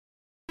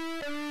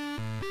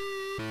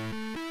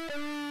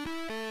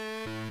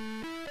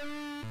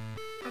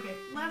Okay,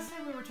 last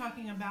time we were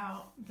talking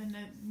about the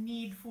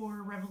need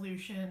for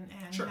revolution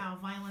and Sure. how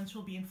violence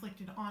will be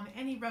inflicted on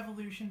any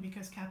revolution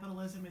because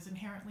capitalism is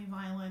inherently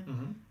violent.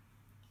 Mm-hmm.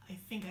 I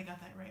think I got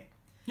that right.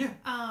 Yeah.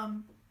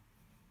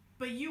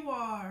 But you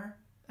are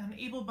an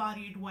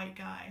able-bodied white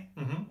guy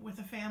Mm-hmm. with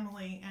a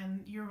family,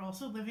 and you're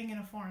also living in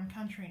a foreign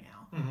country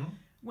now. Mm-hmm.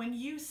 When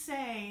you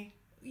say,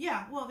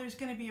 yeah, well, there's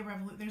got to be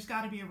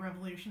a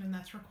revolution, and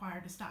that's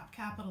required to stop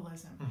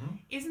capitalism. Mm-hmm.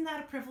 Isn't that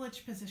a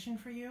privileged position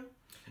for you?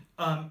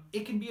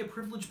 It can be a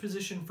privileged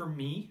position for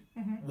me,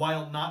 Mm-hmm.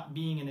 while not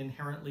being an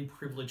inherently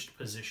privileged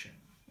position.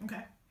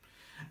 Okay.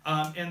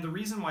 And the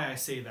reason why I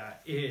say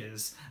that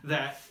is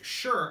that,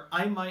 sure,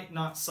 I might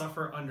not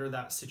suffer under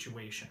that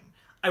situation.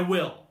 I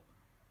will.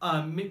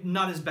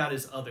 Not as bad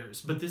as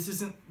others, but this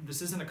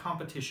isn't a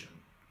competition.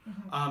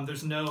 Mm-hmm.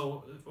 There's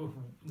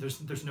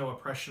no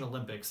oppression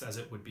Olympics, as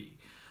it would be.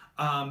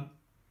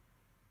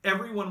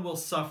 Everyone will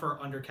suffer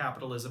under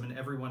capitalism, and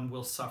everyone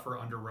will suffer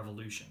under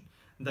revolution.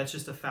 That's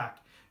just a fact.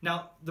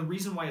 Now, the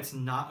reason why it's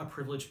not a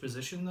privileged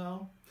position,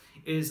 though,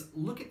 is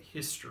look at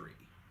history.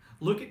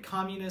 Look at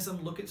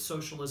communism, look at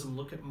socialism,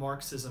 look at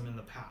Marxism in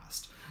the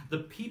past. The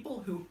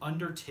people who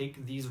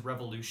undertake these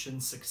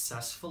revolutions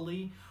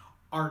successfully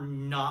are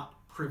not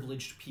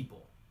privileged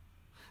people.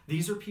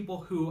 These are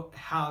people who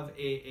have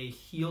a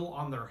heel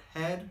on their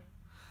head,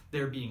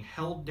 they're being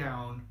held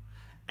down,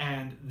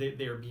 and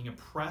they're being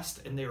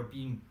oppressed, and they're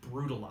being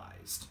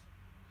brutalized.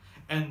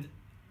 And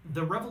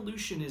the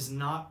revolution is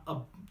not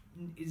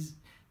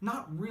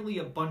really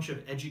a bunch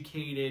of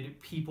educated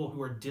people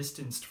who are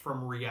distanced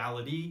from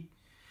reality,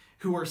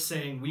 who are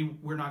saying,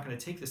 we're not going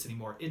to take this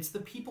anymore. It's the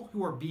people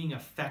who are being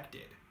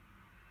affected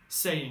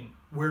saying,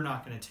 we're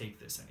not going to take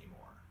this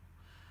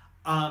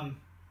anymore.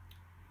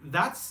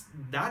 That's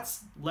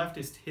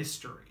leftist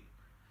history.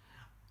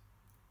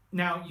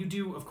 Now, you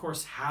do, of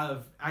course,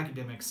 have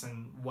academics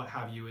and what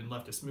have you in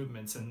leftist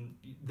movements, and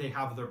they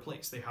have their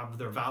place, they have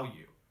their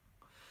value.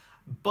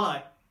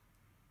 But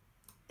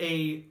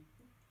a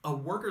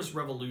workers'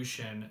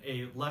 revolution,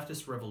 a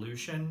leftist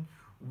revolution,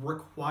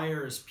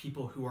 requires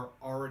people who are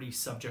already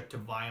subject to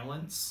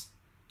violence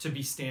to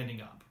be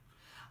standing up.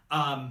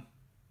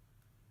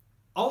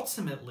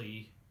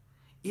 Ultimately,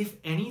 if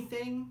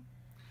anything,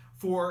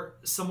 for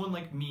someone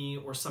like me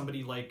or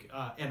somebody like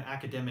an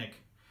academic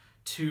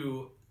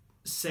to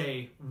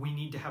say, we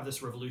need to have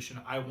this revolution,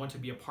 I want to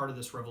be a part of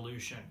this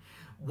revolution,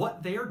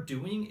 what they're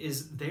doing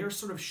is they're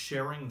sort of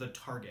sharing the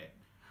target.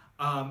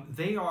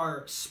 They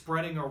are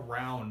spreading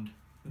around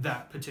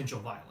that potential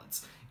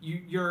violence.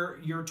 Your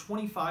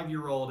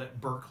 25-year-old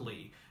at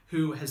Berkeley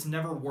who has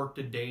never worked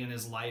a day in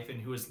his life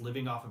and who is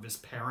living off of his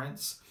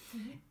parents,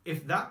 mm-hmm.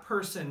 if that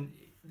person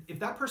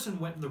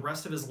went the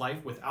rest of his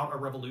life without a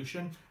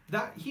revolution,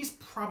 that he's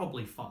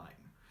probably fine.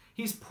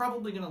 He's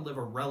probably going to live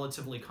a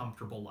relatively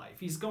comfortable life.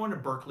 He's going to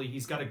Berkeley,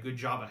 he's got a good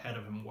job ahead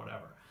of him,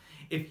 whatever.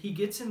 If he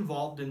gets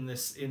involved in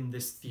this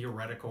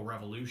theoretical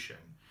revolution,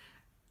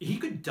 he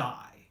could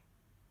die.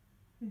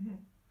 Mm-hmm.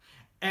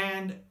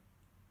 And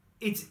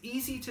it's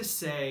easy to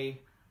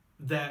say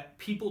that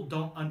people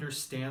don't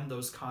understand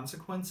those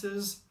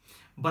consequences,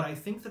 but I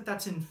think that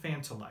that's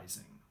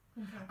infantilizing.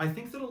 Okay. I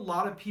think that a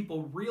lot of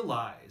people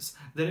realize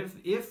that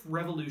if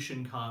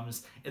revolution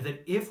comes,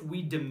 that if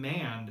we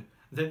demand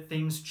that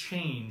things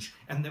change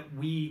and that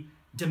we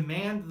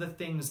demand the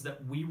things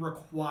that we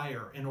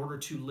require in order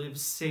to live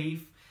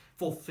safe,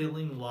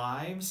 fulfilling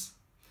lives,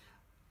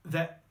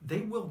 that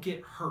they will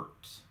get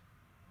hurt.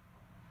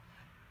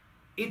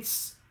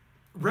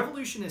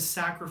 Revolution is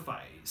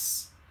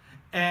sacrifice,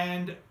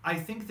 and I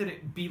think that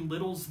it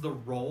belittles the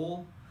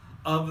role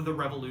of the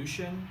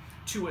revolution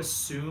to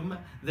assume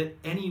that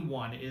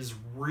anyone is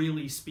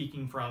really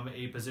speaking from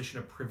a position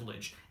of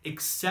privilege,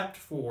 except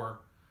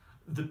for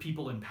the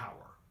people in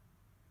power.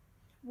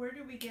 Where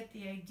do we get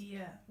the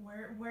idea?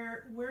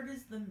 Where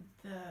does the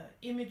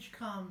image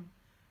come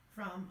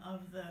from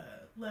of the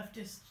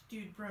leftist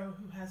dude bro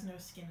who has no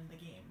skin in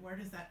the game? Where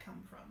does that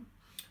come from?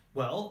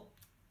 Well,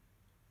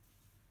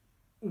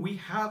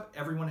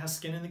 everyone has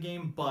skin in the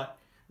game, but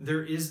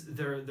there is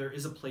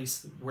a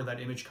place where that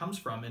image comes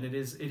from, and it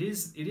is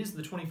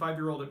the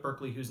 25-year-old at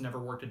Berkeley who's never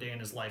worked a day in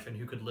his life and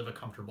who could live a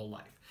comfortable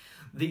life.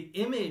 The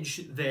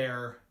image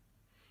there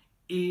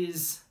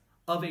is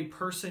of a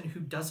person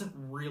who doesn't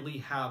really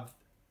have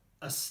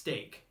a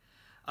stake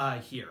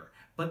here,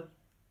 but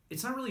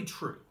it's not really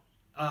true.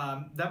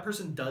 That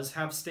person does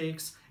have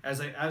stakes,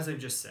 as I've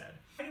just said.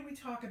 Why do we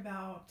talk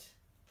about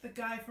the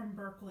guy from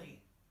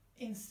Berkeley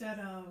instead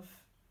of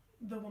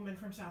the woman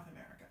from South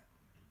America?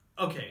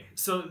 Okay,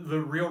 so the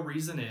real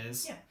reason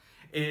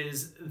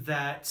is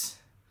that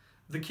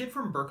the kid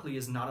from Berkeley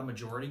is not a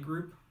majority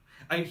group.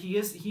 He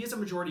is a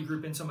majority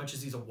group in so much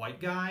as he's a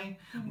white guy,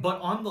 mm-hmm. but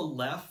on the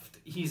left,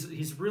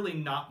 he's really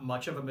not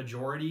much of a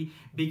majority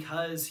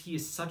because he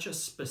is such a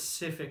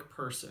specific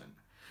person.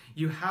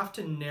 You have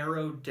to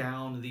narrow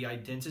down the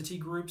identity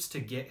groups to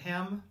get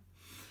him,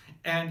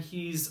 and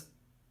he's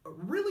a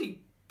really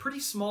pretty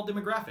small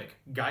demographic.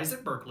 Guys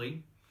at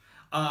Berkeley,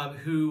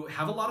 who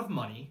have a lot of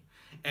money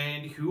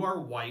and who are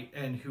white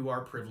and who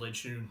are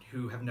privileged and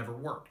who have never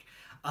worked.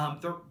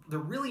 There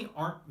really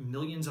aren't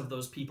millions of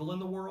those people in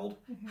the world.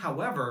 Mm-hmm.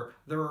 However,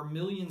 there are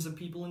millions of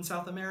people in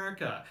South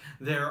America.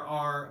 There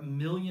are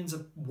millions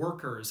of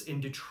workers in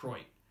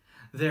Detroit.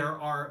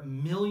 There are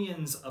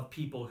millions of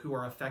people who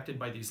are affected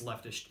by these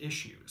leftist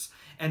issues.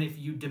 And if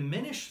you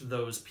diminish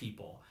those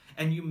people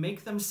and you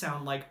make them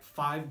sound like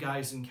five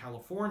guys in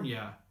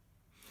California,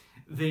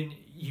 then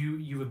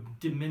you have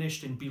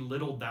diminished and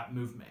belittled that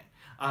movement.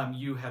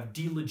 You have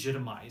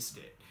delegitimized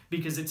it,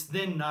 because it's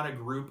then not a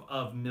group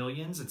of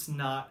millions. It's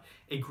not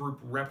a group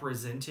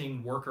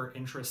representing worker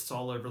interests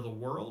all over the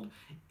world.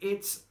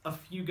 It's a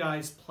few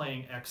guys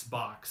playing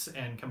Xbox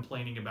and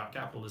complaining about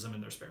capitalism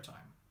in their spare time.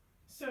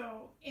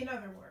 So, in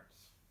other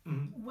words,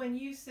 Mm-hmm. when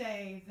you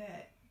say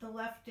that the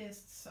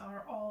leftists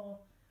are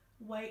all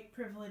white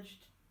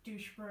privileged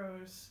douche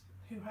bros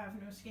who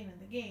have no skin in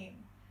the game,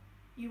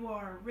 you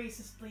are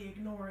racistly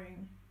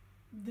ignoring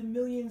the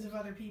millions of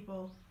other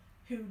people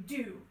who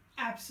do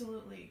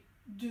absolutely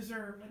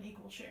deserve an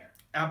equal share.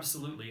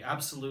 Absolutely,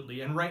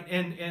 absolutely. And right,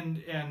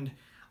 and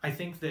I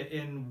think that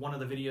in one of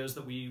the videos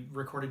that we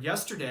recorded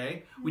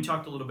yesterday, we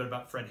talked a little bit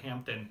about Fred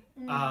Hampton,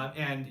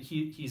 and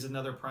he's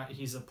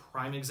a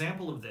prime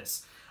example of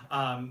this.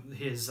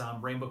 His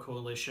Rainbow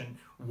Coalition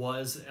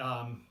was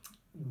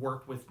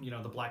worked with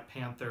the Black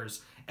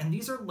Panthers, and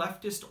these are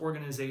leftist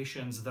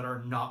organizations that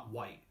are not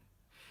white.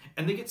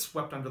 And they get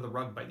swept under the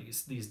rug by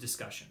these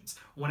discussions.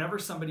 Whenever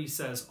somebody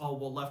says, oh,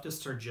 well,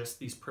 leftists are just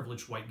these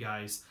privileged white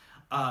guys,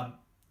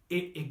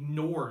 it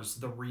ignores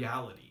the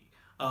reality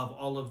of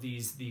all of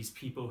these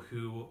people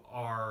who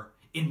are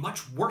in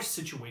much worse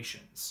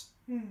situations.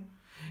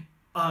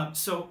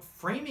 So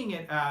framing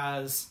it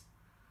as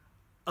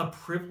a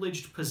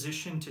privileged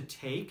position to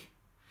take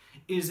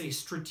is a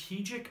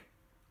strategic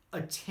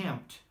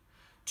attempt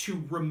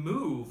to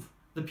remove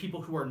the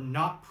people who are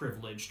not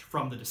privileged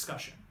from the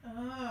discussion.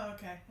 Oh,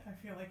 okay. I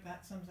feel like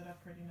that sums it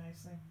up pretty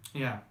nicely.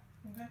 Yeah.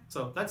 Okay.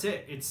 So that's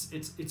it.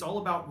 It's all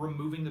about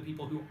removing the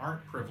people who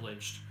aren't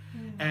privileged.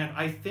 And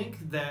I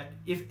think that,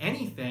 if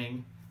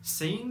anything,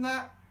 saying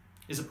that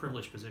is a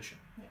privileged position.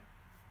 Yeah.